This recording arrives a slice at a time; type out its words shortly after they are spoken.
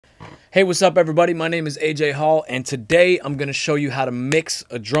Hey, what's up everybody? My name is AJ Hall and today I'm going to show you how to mix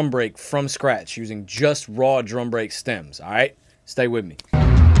a drum break from scratch using just raw drum break stems, all right? Stay with me.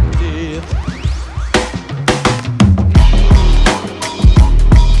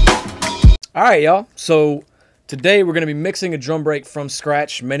 All right, y'all. So today we're going to be mixing a drum break from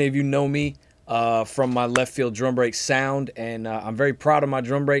scratch. Many of you know me from my left field drum break sound, and I'm very proud of my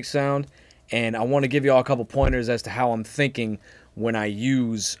drum break sound, and I want to give you all a couple pointers as to how I'm thinking when I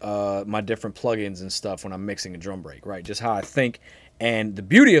use my different plugins and stuff when I'm mixing a drum break, right? Just how I think. And the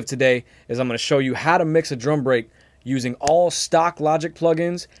beauty of today is I'm going to show you how to mix a drum break using all stock Logic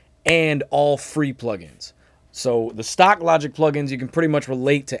plugins and all free plugins. So the stock Logic plugins, you can pretty much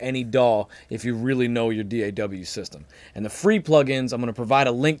relate to any DAW if you really know your DAW system. And the free plugins, I'm going to provide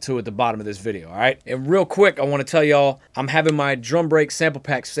a link to at the bottom of this video, all right? And real quick, I want to tell y'all, I'm having my drum break sample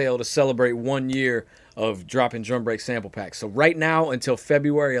pack sale to celebrate 1 year of dropping drum break sample packs. So right now until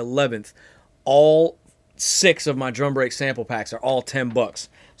February 11th, all 6 of my drum break sample packs are all 10 bucks.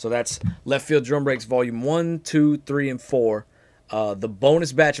 So that's Left Field Drum Breaks Volume 1, 2, 3, and 4. The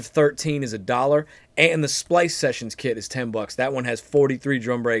bonus batch of 13 is $1, and the Splice Sessions kit is 10 bucks. That one has 43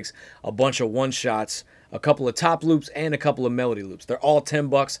 drum breaks, a bunch of one-shots, a couple of top loops, and a couple of melody loops. They're all 10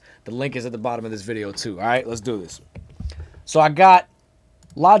 bucks. The link is at the bottom of this video too. All right, let's do this. So I got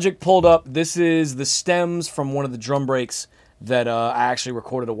Logic pulled up. This is the stems from one of the drum breaks that I actually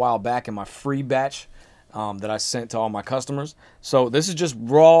recorded a while back in my free batch that I sent to all my customers. So this is just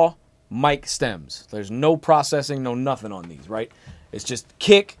raw mic stems. There's no processing, no nothing on these, right? It's just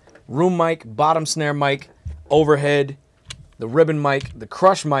kick, room mic, bottom snare mic, overhead, the ribbon mic, the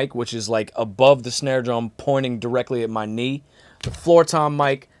crush mic, which is like above the snare drum pointing directly at my knee, the floor tom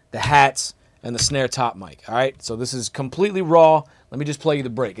mic, the hats, and the snare top mic, all right? So this is completely raw. Let me just play you the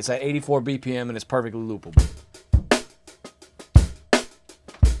break. It's at 84 BPM and it's perfectly loopable.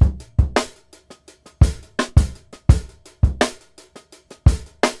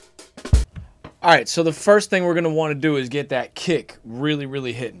 All right, so the first thing we're gonna wanna do is get that kick really,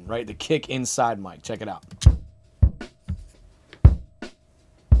 really hitting, right? The kick inside mic, check it out.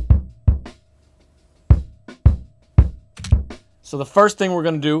 So the first thing we're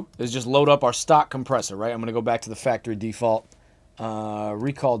gonna do is just load up our stock compressor, right? I'm gonna go back to the factory default,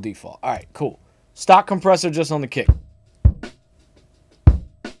 recall default. All right, cool. Stock compressor just on the kick.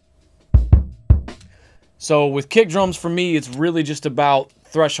 So with kick drums, for me, it's really just about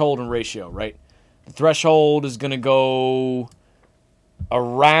threshold and ratio, right? The threshold is going to go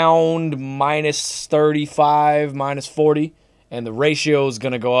around minus 35, minus 40, and the ratio is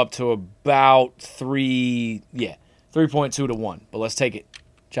going to go up to about 3.2 to 1. But let's take it.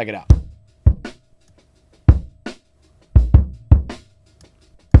 Check it out.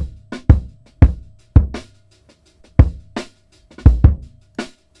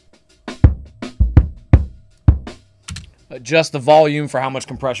 Adjust the volume for how much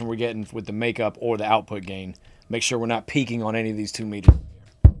compression we're getting with the makeup or the output gain. Make sure we're not peaking on any of these two meters.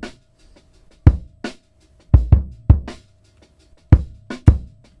 All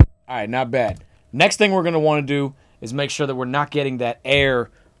right, not bad. Next thing we're going to want to do is make sure that we're not getting that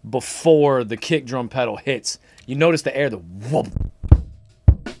air before the kick drum pedal hits. You notice the air, the whoop.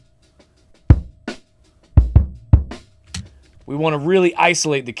 We want to really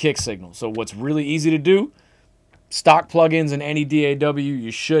isolate the kick signal. So what's really easy to do, stock plugins in any DAW,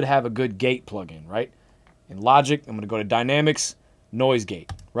 you should have a good gate plugin, right? In Logic, I'm going to go to Dynamics, Noise Gate,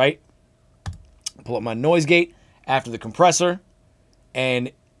 right? Pull up my noise gate after the compressor,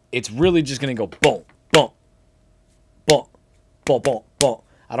 and it's really just going to go boom, boom, boom, boom, boom, boom.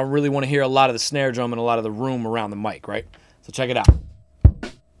 I don't really want to hear a lot of the snare drum and a lot of the room around the mic, right? So check it out.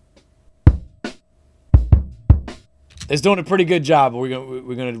 It's doing a pretty good job, but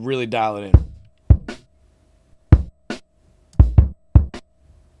we're gonna really dial it in.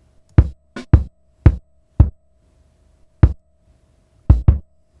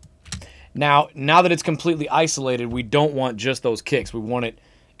 Now that it's completely isolated, we don't want just those kicks. We want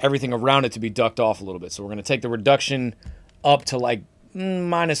everything around it to be ducked off a little bit. So we're going to take the reduction up to like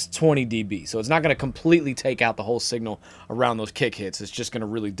minus 20 dB. So it's not going to completely take out the whole signal around those kick hits. It's just going to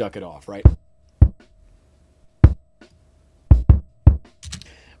really duck it off, right? We're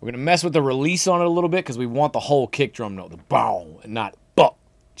going to mess with the release on it a little bit because we want the whole kick drum note, the bow, and not bop.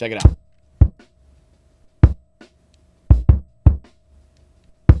 Check it out.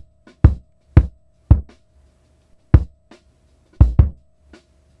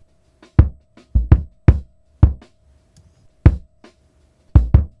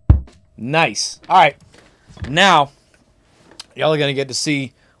 Nice. All right. Now, y'all are going to get to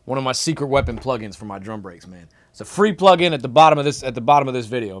see one of my secret weapon plugins for my drum breaks, man. It's a free plugin at the bottom of this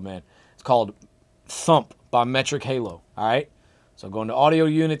video, man. It's called Thump by Metric Halo. All right. So go into audio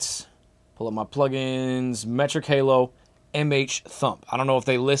units, pull up my plugins, Metric Halo, MH Thump. I don't know if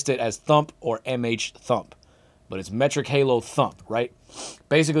they list it as Thump or MH Thump, but it's Metric Halo Thump, right?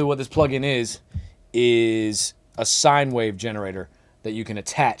 Basically what this plugin is a sine wave generator that you can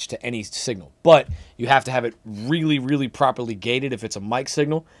attach to any signal. But you have to have it really, really properly gated if it's a mic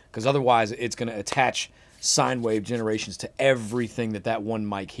signal, because otherwise it's going to attach sine wave generations to everything that one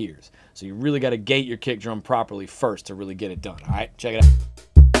mic hears. So you really got to gate your kick drum properly first to really get it done. All right, check it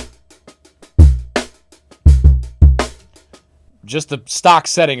out. Just the stock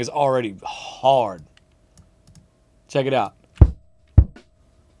setting is already hard. Check it out.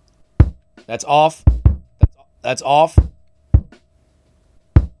 That's off. That's off.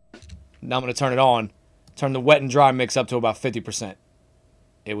 Now I'm going to turn it on. Turn the wet and dry mix up to about 50%.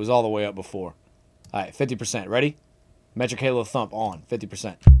 It was all the way up before. All right, 50%. Ready? Metric Halo Thump on.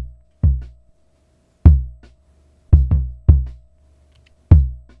 50%.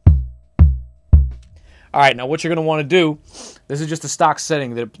 All right, now what you're going to want to do, this is just a stock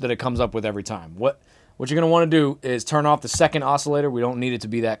setting that it comes up with every time. What you're going to want to do is turn off the second oscillator. We don't need it to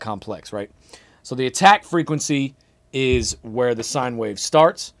be that complex, right? So the attack frequency is where the sine wave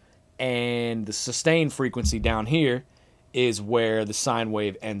starts, and the sustain frequency down here is where the sine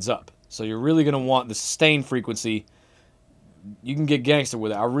wave ends up. So you're really going to want the sustain frequency. You can get gangster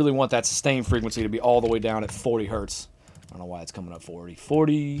with it. I really want that sustain frequency to be all the way down at 40 hertz. I don't know why it's coming up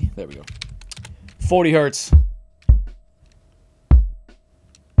 40. There we go. 40 hertz.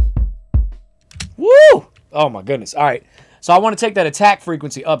 Woo! Oh my goodness. All right. So I want to take that attack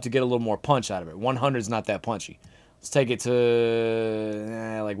frequency up to get a little more punch out of it. 100 is not that punchy. Let's take it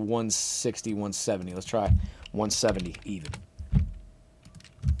to like 160, 170. Let's try 170 even.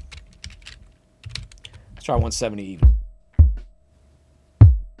 Let's try 170 even.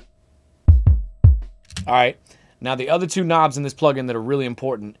 All right. Now the other two knobs in this plugin that are really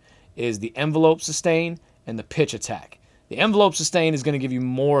important is the envelope sustain and the pitch attack. The envelope sustain is going to give you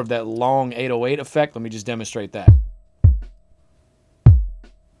more of that long 808 effect. Let me just demonstrate that.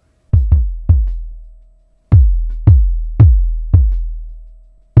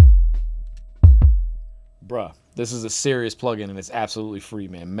 Bruh, this is a serious plugin and it's absolutely free,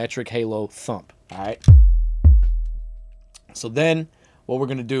 man. Metric Halo Thump. All right. So then what we're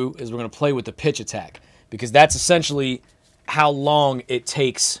going to do is we're going to play with the pitch attack, because that's essentially how long it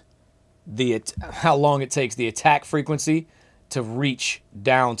takes the attack frequency to reach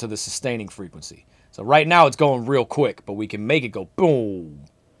down to the sustaining frequency. So right now it's going real quick, but we can make it go boom,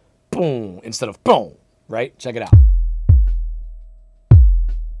 boom instead of boom, right? Check it out.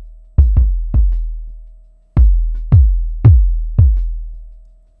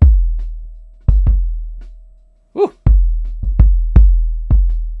 Woo.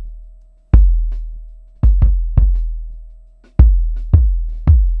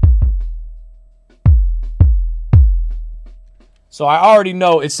 So I already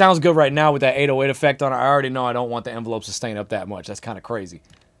know, it sounds good right now with that 808 effect on it. I already know I don't want the envelope sustain up that much. That's kind of crazy.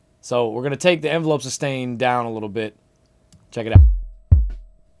 So we're going to take the envelope sustain down a little bit. Check it out.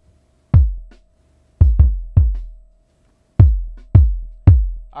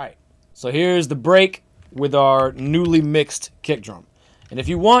 All right. So here's the break with our newly mixed kick drum. And if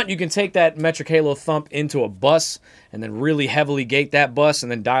you want, you can take that Metric Halo Thump into a bus and then really heavily gate that bus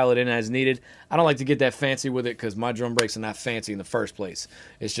and then dial it in as needed. I don't like to get that fancy with it because my drum breaks are not fancy in the first place.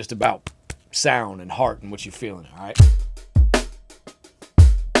 It's just about sound and heart and what you're feeling, all right?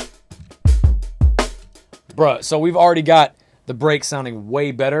 Bruh, so we've already got the break sounding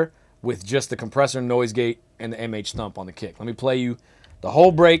way better with just the compressor, noise gate, and the MH Thump on the kick. Let me play you the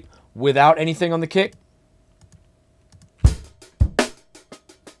whole break without anything on the kick.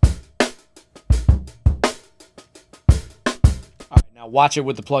 Now watch it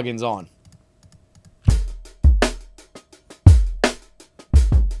with the plugins on.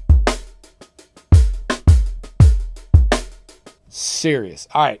 Serious.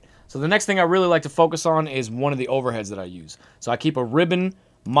 All right. So the next thing I really like to focus on is one of the overheads that I use. So I keep a ribbon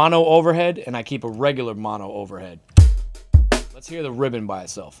mono overhead and I keep a regular mono overhead. Let's hear the ribbon by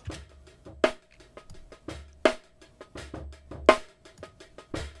itself.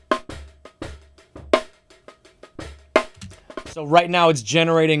 So right now it's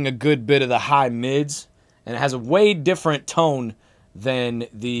generating a good bit of the high mids, and it has a way different tone than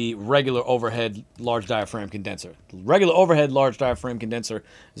the regular overhead large diaphragm condenser. The regular overhead large diaphragm condenser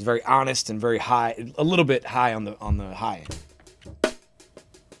is very honest and very high, a little bit high on the high end.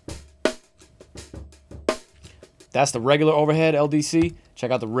 That's the regular overhead LDC.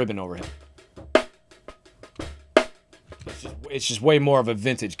 Check out the ribbon overhead. It's just way more of a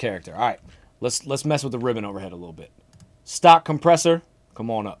vintage character. All right, let's mess with the ribbon overhead a little bit. Stock compressor,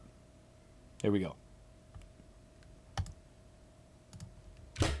 come on up. Here we go.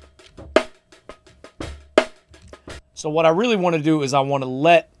 So what I really want to do is I want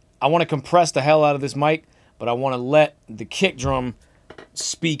to compress the hell out of this mic, but I want to let the kick drum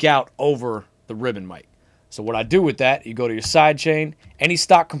speak out over the ribbon mic. So what I do with that, you go to your side chain. Any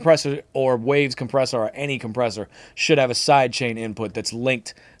stock compressor or Waves compressor or any compressor should have a side chain input that's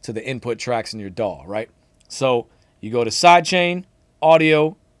linked to the input tracks in your DAW, right? So you go to side chain,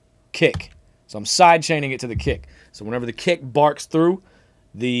 audio, kick. So I'm side chaining it to the kick. So whenever the kick barks through,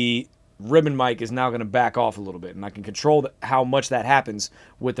 the ribbon mic is now going to back off a little bit, and I can control how much that happens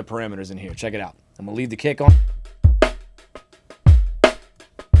with the parameters in here. Check it out. I'm going to leave the kick on.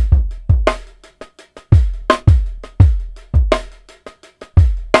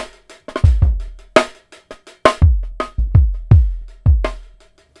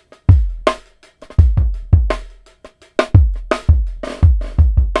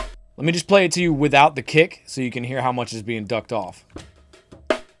 Let me just play it to you without the kick so you can hear how much is being ducked off.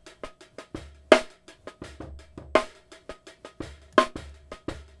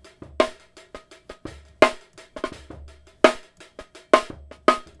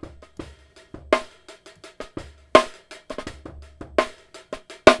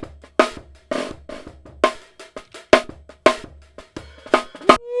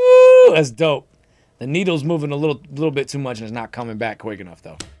 Woo, that's dope. The needle's moving a little bit too much and it's not coming back quick enough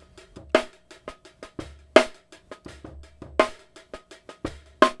though.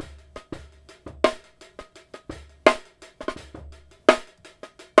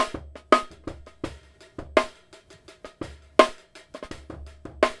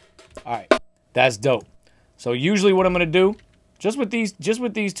 All right, that's dope. So usually what I'm gonna do, just with these two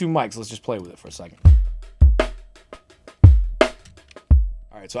mics, let's just play with it for a second.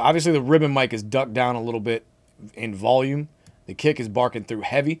 All right, so obviously the ribbon mic is ducked down a little bit in volume. The kick is barking through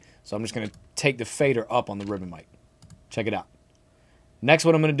heavy, so I'm just gonna take the fader up on the ribbon mic. Check it out. Next,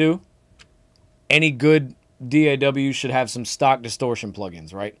 what I'm gonna do, any good DAW should have some stock distortion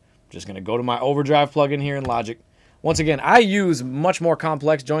plugins, right? Just gonna go to my overdrive plugin here in Logic. Once again, I use much more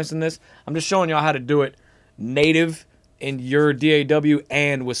complex joints than this. I'm just showing y'all how to do it native in your DAW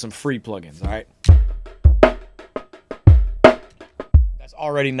and with some free plugins, all right? That's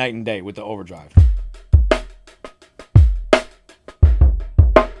already night and day with the overdrive.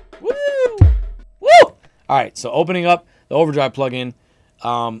 Woo! Woo! All right, so opening up the overdrive plugin,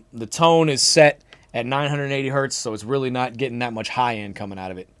 the tone is set at 980 hertz, so it's really not getting that much high end coming out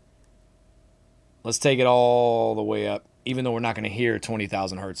of it. Let's take it all the way up, even though we're not going to hear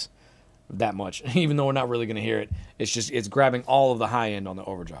 20,000 hertz that much. Even though we're not really going to hear it, it's grabbing all of the high end on the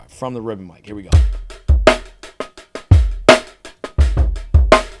overdrive from the ribbon mic. Here we go.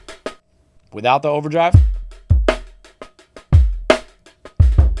 Without the overdrive.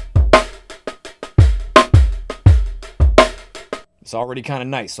 It's already kind of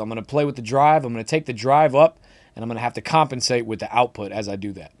nice. So I'm going to play with the drive. I'm going to take the drive up, and I'm going to have to compensate with the output as I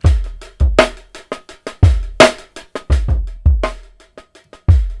do that.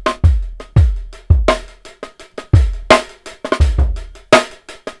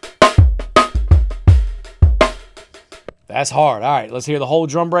 That's hard. All right, let's hear the whole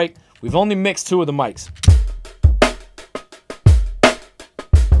drum break. We've only mixed 2 of the mics.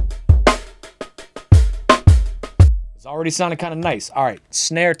 It's already sounding kind of nice. All right,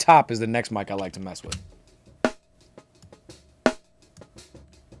 snare top is the next mic I like to mess with.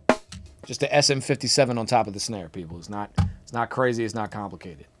 Just the SM57 on top of the snare, people. It's not crazy. It's not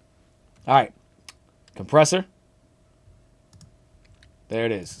complicated. All right, compressor. There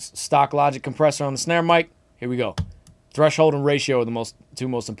it is. Stock Logic compressor on the snare mic. Here we go. Threshold and ratio are the two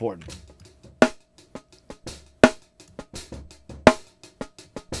most important.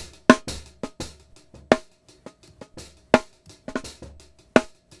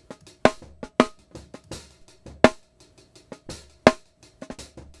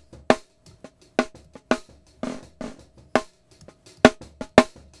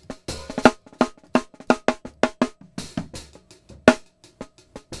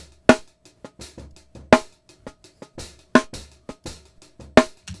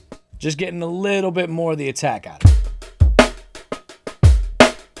 Just getting a little bit more of the attack out of it.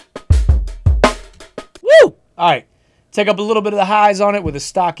 Woo! All right. Take up a little bit of the highs on it with a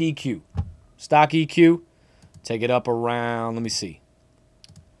stock EQ. Stock EQ. Take it up around, let me see.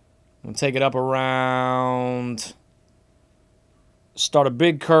 I'm going to take it up around, start a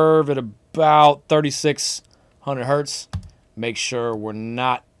big curve at about 3,600 hertz. Make sure we're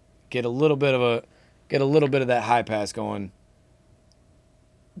not, get a little bit of that high pass going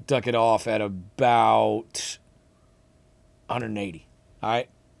duck it off at about 180. All right,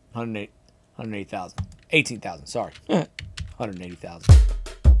 180,000, 18,000. Sorry, 180,000.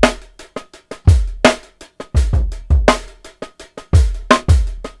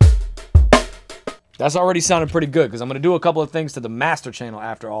 That's already sounded pretty good because I'm going to do a couple of things to the master channel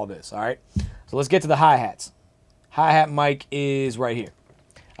after all this, all right? So let's get to the hi-hats. Hi-hat mic is right here.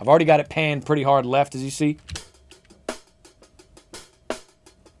 I've already got it panned pretty hard left, as you see.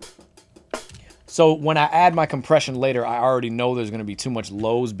 So when I add my compression later, I already know there's going to be too much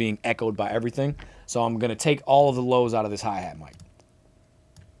lows being echoed by everything. So I'm going to take all of the lows out of this hi-hat mic.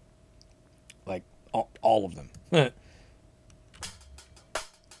 Like, all of them.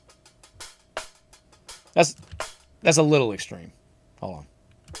 That's a little extreme. Hold on.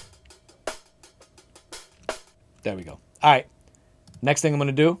 There we go. All right. Next thing I'm going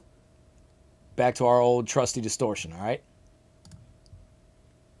to do, back to our old trusty distortion, all right?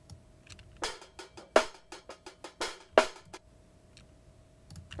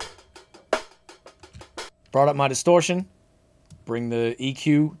 Brought up my distortion. Bring the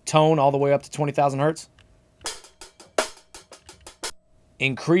EQ tone all the way up to 20,000 hertz.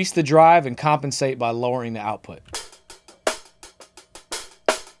 Increase the drive and compensate by lowering the output.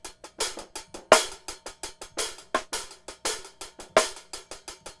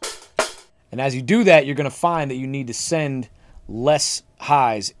 And as you do that, you're going to find that you need to send less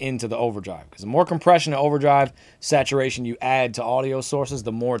highs into the overdrive. Because the more compression and overdrive saturation you add to audio sources,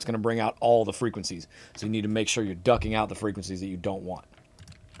 the more it's going to bring out all the frequencies. So you need to make sure you're ducking out the frequencies that you don't want.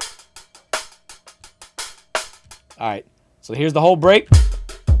 All right, so here's the whole break.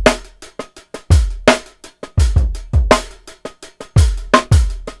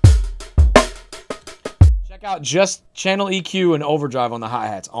 Check out just channel EQ and overdrive on the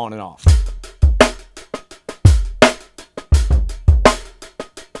hi-hats on and off.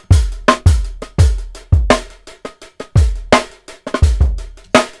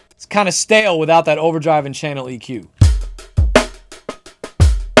 It's kind of stale without that overdrive and channel EQ.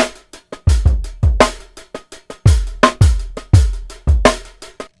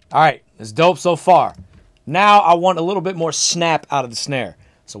 All right, it's dope so far. Now I want a little bit more snap out of the snare.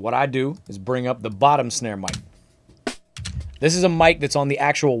 So what I do is bring up the bottom snare mic. This is a mic that's on the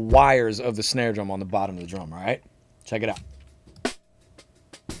actual wires of the snare drum on the bottom of the drum, all right? Check it out.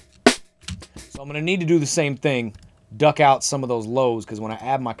 So I'm going to need to do the same thing, duck out some of those lows, because when I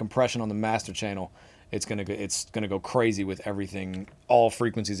add my compression on the master channel, it's gonna go crazy with everything, all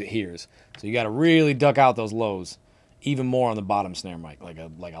frequencies it hears. So you got to really duck out those lows, even more on the bottom snare mic, like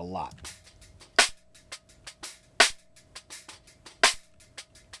a lot.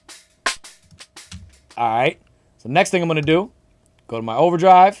 All right, so next thing I'm gonna do, go to my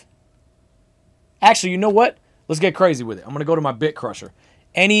overdrive. Actually, you know what? Let's get crazy with it. I'm gonna go to my bit crusher.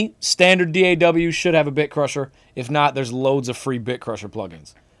 Any standard DAW should have a bit crusher. If not, there's loads of free bit crusher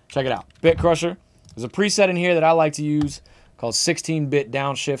plugins. Check it out. Bit crusher. There's a preset in here that I like to use called 16-bit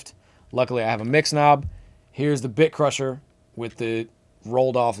downshift. Luckily, I have a mix knob. Here's the bit crusher with the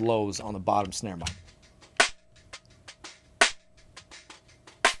rolled off lows on the bottom snare mic.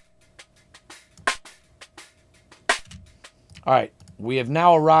 All right, we have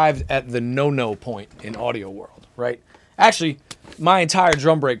now arrived at the no-no point in audio world, right? Actually, my entire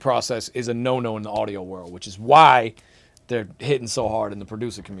drum break process is a no-no in the audio world, which is why they're hitting so hard in the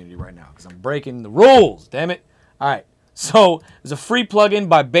producer community right now, because I'm breaking the rules, damn it. All right, so there's a free plugin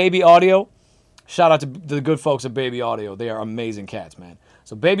by Baby Audio. Shout out to the good folks at Baby Audio. They are amazing cats, man.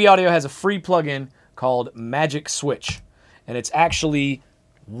 So Baby Audio has a free plugin called Magic Switch, and it's actually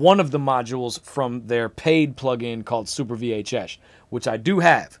one of the modules from their paid plugin called Super VHS, which I do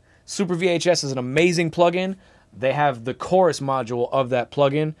have. Super VHS is an amazing plugin. They have the chorus module of that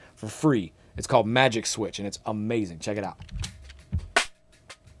plugin for free. It's called Magic Switch, and it's amazing. Check it out.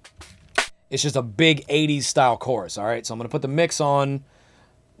 It's just a big 80s style chorus, all right? So I'm going to put the mix on,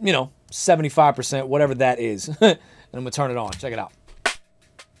 you know, 75%, whatever that is, and I'm going to turn it on. Check it out.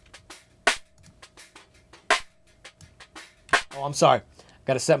 Oh, I'm sorry.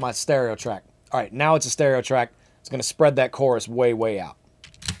 Got to set my stereo track. All right, now it's a stereo track. It's going to spread that chorus way, way out.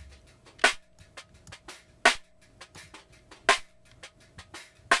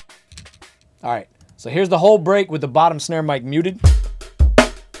 All right, so here's the whole break with the bottom snare mic muted.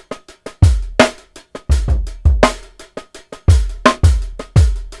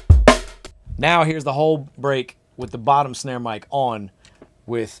 Now here's the whole break with the bottom snare mic on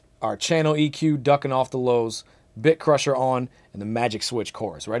with our channel EQ ducking off the lows, bit crusher on, and the Magic Switch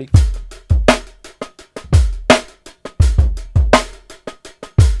chorus. Ready?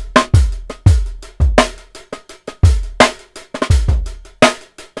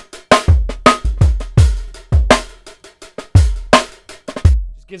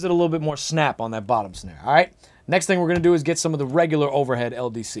 Gives it a little bit more snap on that bottom snare. All right. Next thing we're going to do is get some of the regular overhead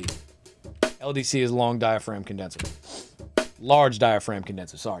LDC. LDC is long diaphragm condenser. Large diaphragm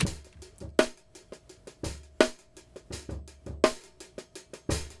condenser, sorry.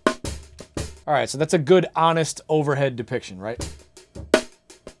 All right, so that's a good, honest overhead depiction, right?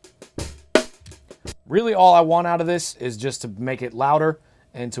 Really all I want out of this is just to make it louder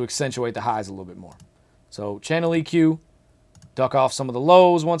and to accentuate the highs a little bit more. So channel EQ, duck off some of the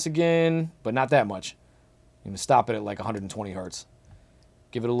lows once again, but not that much. I'm going to stop it at like 120 hertz.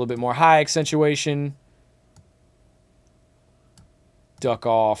 Give it a little bit more high accentuation. Duck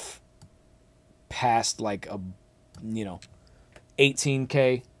off past like a,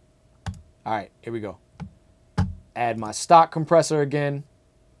 18K. All right, here we go. Add my stock compressor again.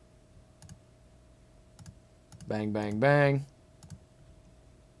 Bang, bang, bang.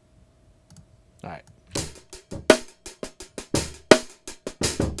 All right.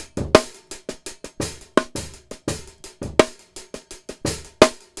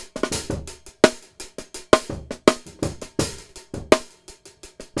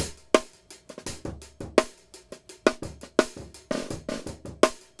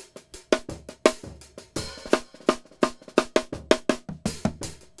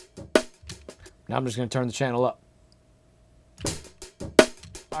 Now I'm just going to turn the channel up.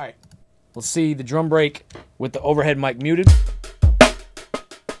 All right, let's see the drum break with the overhead mic muted.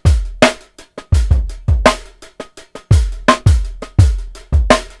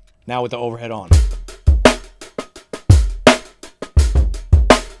 Now with the overhead on.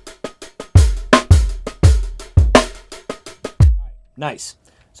 Nice.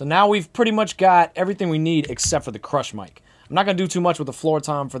 So now we've pretty much got everything we need except for the crush mic. I'm not going to do too much with the floor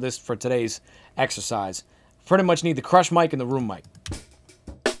tom for today's exercise. Pretty much need the crush mic and the room mic.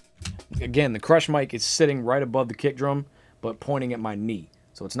 Again, the crush mic is sitting right above the kick drum, but pointing at my knee.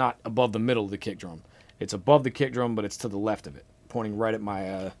 So it's not above the middle of the kick drum. It's above the kick drum, but it's to the left of it, pointing right at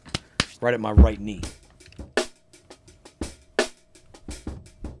my right knee.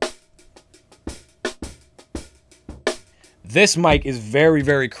 This mic is very,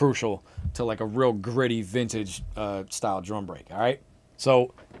 very crucial to like a real gritty vintage style drum break. All right,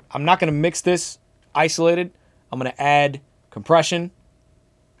 so I'm not going to mix this isolated. I'm going to add compression,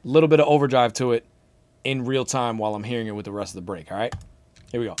 a little bit of overdrive to it in real time while I'm hearing it with the rest of the break. All right,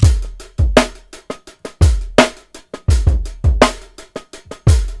 here we go.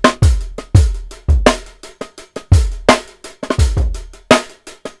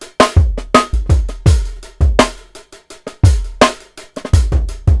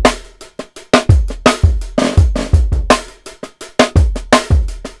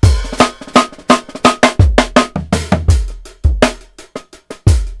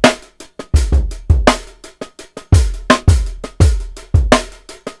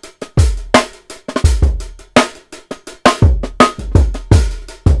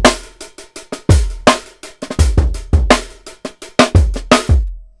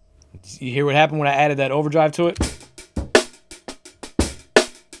 You hear what happened when I added that overdrive to it?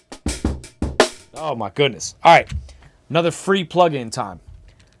 Oh my goodness. All right, another free plug-in time.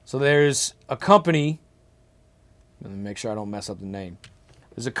 So there's a company, let me make sure I don't mess up the name.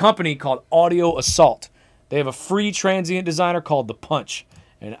 There's a company called Audio Assault. They have a free transient designer called The Punch.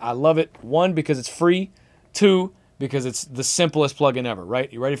 And I love it, one, because it's free, two, because it's the simplest plug-in ever,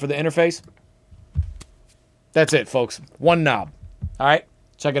 right? You ready for the interface? That's it, folks. One knob. All right,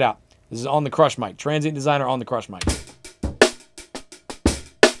 check it out. This is on the crush mic. Transient designer on the crush mic.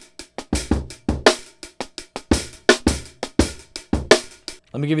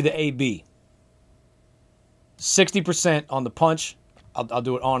 Let me give you the A-B. 60% on the punch. I'll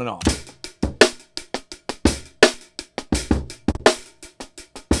do it on and off.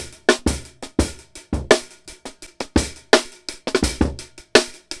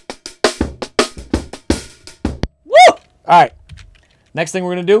 Woo! All right. Next thing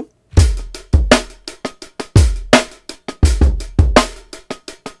we're going to do.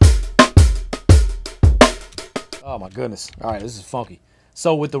 Oh my goodness. All right, this is funky.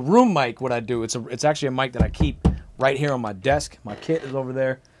 So with the room mic, what I do, it's actually a mic that I keep right here on my desk. My kit is over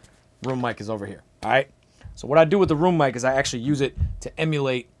there. Room mic is over here. All right. So what I do with the room mic is I actually use it to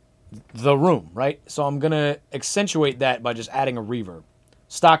emulate the room, right? So I'm going to accentuate that by just adding a reverb.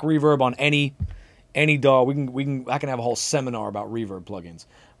 Stock reverb on any DAW. I can have a whole seminar about reverb plugins.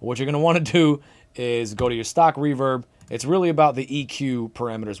 But what you're going to want to do is go to your stock reverb. It's really about the EQ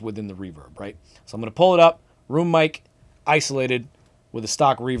parameters within the reverb, right? So I'm going to pull it up. Room mic isolated with a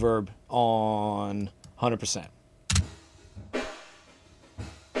stock reverb on 100%.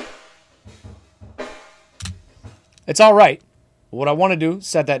 It's all right. What I want to do,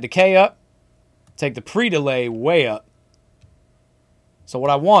 set that decay up, take the pre-delay way up. So what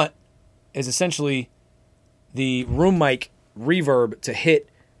I want is essentially the room mic reverb to hit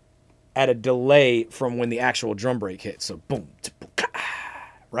at a delay from when the actual drum break hits. So boom,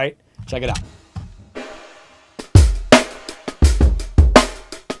 right? Check it out.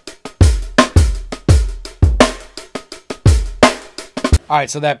 All right,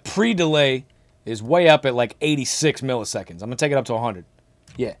 so that pre-delay is way up at like 86 milliseconds. I'm going to take it up to 100.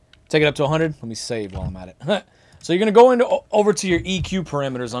 Yeah, take it up to 100. Let me save while I'm at it. So you're going to go over to your EQ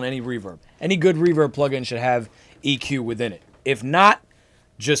parameters on any reverb. Any good reverb plugin should have EQ within it. If not,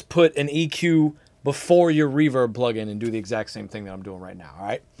 just put an EQ before your reverb plugin and do the exact same thing that I'm doing right now, all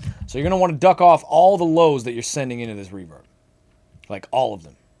right? So you're going to want to duck off all the lows that you're sending into this reverb, like all of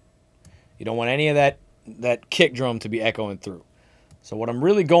them. You don't want any of that kick drum to be echoing through. So what I'm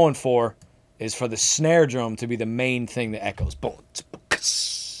really going for is for the snare drum to be the main thing that echoes. Boom,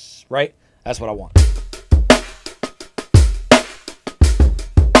 right? That's what I want.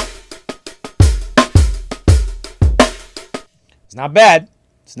 It's not bad.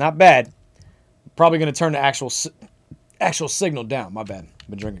 It's not bad. I'm probably going to turn the actual signal down. My bad. I've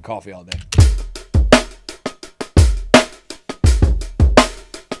been drinking coffee all day.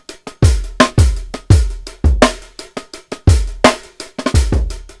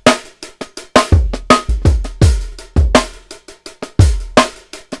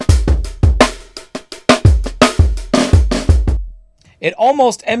 It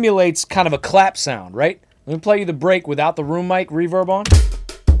almost emulates kind of a clap sound, right? Let me play you the break without the room mic reverb on.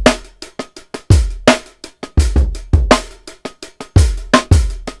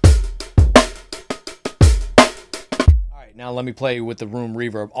 All right, now let me play you with the room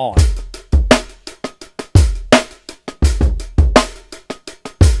reverb on.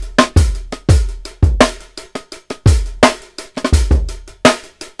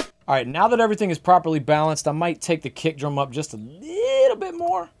 All right, now that everything is properly balanced, I might take the kick drum up just a little bit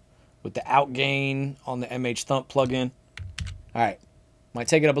more with the out gain on the Thump plugin. All right, might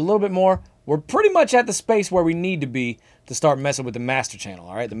take it up a little bit more. We're pretty much at the space where we need to be to start messing with the master channel,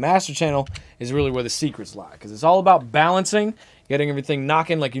 all right? The master channel is really where the secrets lie because it's all about balancing, getting everything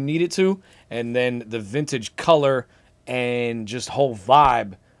knocking like you need it to, and then the vintage color and just whole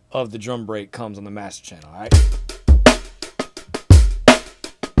vibe of the drum break comes on the master channel, all right?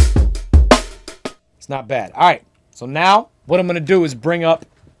 It's not bad. All right, so now what I'm going to do is bring up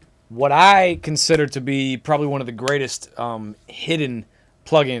what I consider to be probably one of the greatest hidden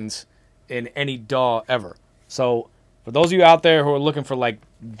plugins in any DAW ever. So for those of you out there who are looking for like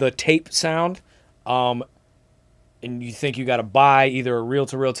the tape sound, and you think you got to buy either a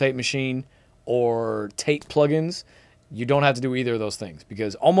reel-to-reel tape machine or tape plugins, you don't have to do either of those things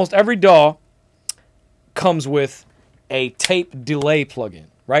because almost every DAW comes with a tape delay plugin,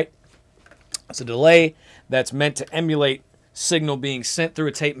 right? It's a delay that's meant to emulate signal being sent through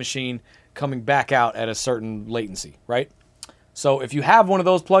a tape machine coming back out at a certain latency, right? So if you have one of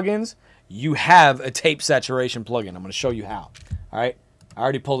those plugins, you have a tape saturation plugin. I'm going to show you how. All right, I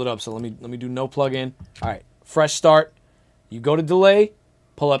already pulled it up, so let me do no plugin. All right, fresh start. You go to delay,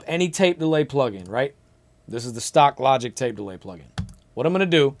 pull up any tape delay plugin, right? This is the stock Logic tape delay plugin. What I'm going to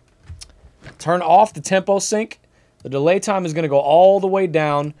do, turn off the tempo sync. The delay time is going to go all the way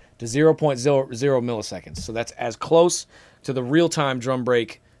down to 0.00 milliseconds. So that's as close to the real-time drum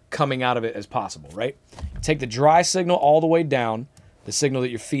break coming out of it as possible, right? Take the dry signal all the way down, the signal that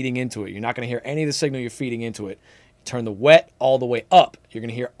you're feeding into it. You're not going to hear any of the signal you're feeding into it. Turn the wet all the way up. You're going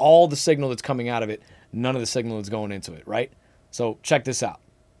to hear all the signal that's coming out of it, none of the signal that's going into it, right? So check this out.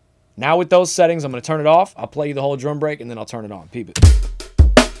 Now with those settings, I'm going to turn it off. I'll play you the whole drum break, and then I'll turn it on. Peep it.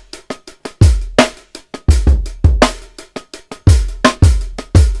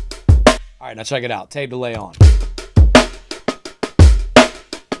 All right, now check it out. Tape delay on.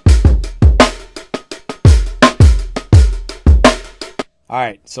 All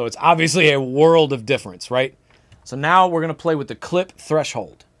right, so it's obviously a world of difference, right? So now we're going to play with the clip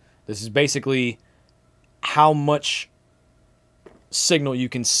threshold. This is basically how much signal you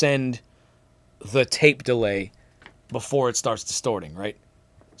can send the tape delay before it starts distorting, right?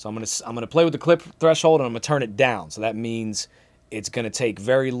 So I'm going to play with the clip threshold and I'm going to turn it down. So that means it's going to take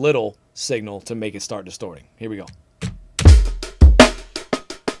very little signal to make it start distorting. Here we go.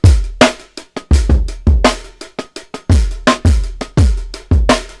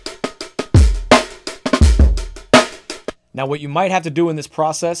 Now what you might have to do in this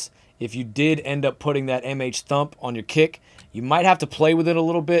process, if you did end up putting that Thump on your kick, you might have to play with it a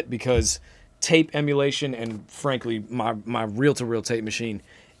little bit because tape emulation and frankly my reel-to-reel tape machine,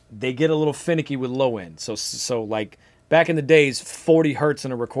 they get a little finicky with low end. So like Back in the days, 40 hertz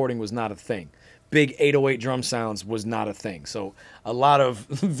in a recording was not a thing. Big 808 drum sounds was not a thing. So a lot of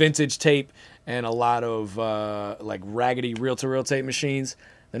vintage tape and a lot of like raggedy reel-to-reel tape machines,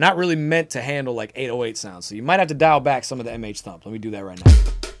 they're not really meant to handle like 808 sounds. So you might have to dial back some of the MH Thump. Let me do that right now.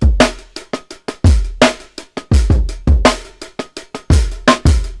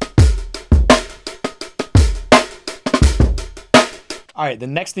 All right, the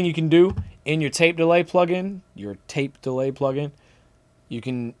next thing you can do in your tape delay plugin, you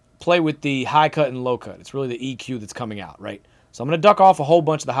can play with the high cut and low cut. It's really the EQ that's coming out, right? So I'm going to duck off a whole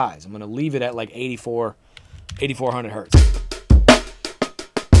bunch of the highs. I'm going to leave it at like 8400 hertz.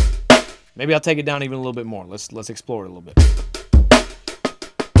 Maybe I'll take it down even a little bit more. Let's explore it a little bit.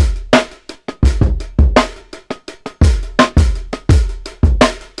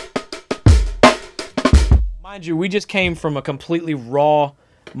 Mind you, we just came from a completely raw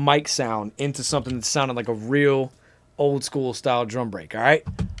mic sound into something that sounded like a real old school style drum break, all right?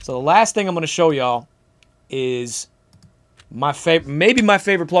 So the last thing I'm going to show y'all is maybe my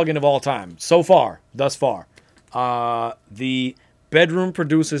favorite plugin of all time so far, thus far. The Bedroom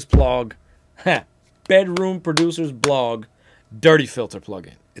Producers Blog Dirty Filter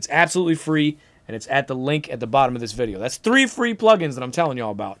plugin. It's absolutely free, and it's at the link at the bottom of this video. That's 3 free plugins that I'm telling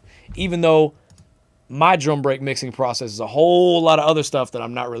y'all about, even though my drum break mixing process is a whole lot of other stuff that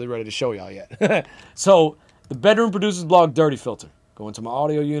I'm not really ready to show y'all yet. So the Bedroom Producers Blog Dirty Filter. Go into my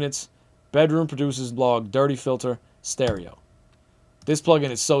audio units, Bedroom Producers Blog Dirty Filter Stereo. This plugin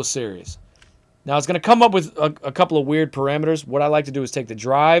is so serious. Now it's going to come up with a couple of weird parameters. What I like to do is take the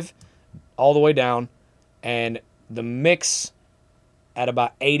drive all the way down and the mix at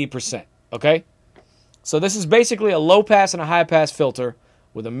about 80%, okay? So this is basically a low pass and a high pass filter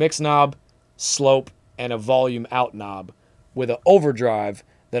with a mix knob, slope, and a volume out knob with an overdrive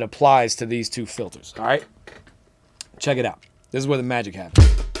that applies to these 2 filters, all right? Check it out. This is where the magic happens.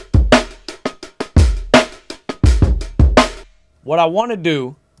 What I want to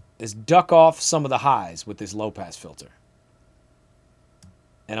do is duck off some of the highs with this low pass filter.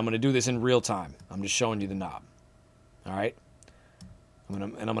 And I'm going to do this in real time. I'm just showing you the knob. All right?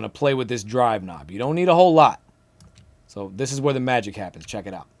 I'm going to play with this drive knob. You don't need a whole lot. So this is where the magic happens. Check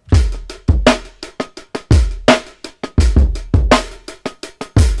it out.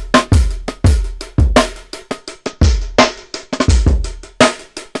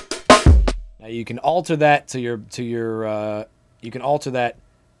 Now you can alter that you can alter that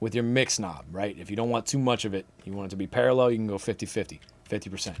with your mix knob, right? If you don't want too much of it, you want it to be parallel, you can go 50-50,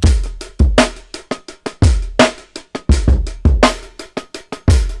 50%.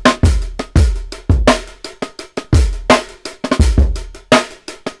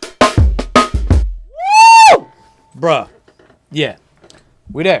 Woo! Bruh. Yeah.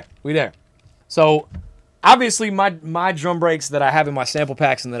 We there. So obviously, my drum breaks that I have in my sample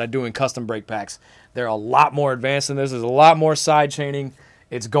packs and that I do in custom break packs, they're a lot more advanced than this. There's a lot more side chaining.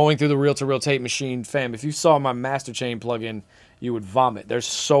 It's going through the reel-to-reel tape machine. Fam, if you saw my master chain plugin, you would vomit. There's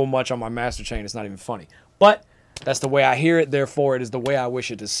so much on my master chain, it's not even funny. But that's the way I hear it, therefore it is the way I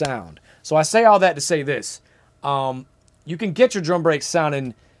wish it to sound. So I say all that to say this. You can get your drum breaks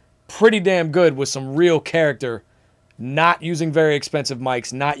sounding pretty damn good with some real character, not using very expensive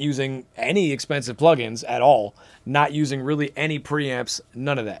mics, not using any expensive plugins at all, not using really any preamps,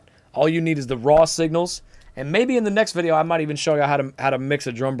 none of that. All you need is the raw signals, and maybe in the next video I might even show you how to mix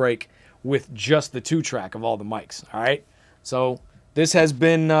a drum break with just the 2-track of all the mics, all right? So this has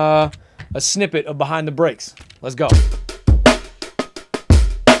been a snippet of Behind the Breaks. Let's go.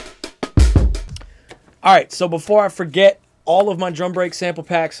 All right, so before I forget, all of my drum break sample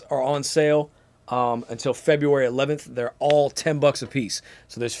packs are on sale until February 11th. They're all 10 bucks a piece.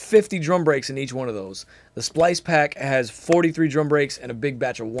 So there's 50 drum breaks in each one of those. The Splice pack has 43 drum breaks and a big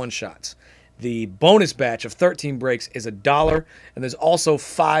batch of 1-shots. The bonus batch of 13 breaks is $1, and there's also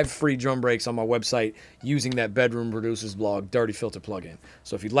 5 free drum breaks on my website using that Bedroom Producers Blog Dirty Filter plugin.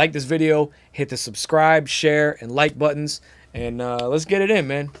 So if you like this video, hit the subscribe, share, and like buttons, and let's get it in,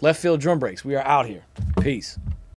 man. Left Field Drum Breaks. We are out here. Peace.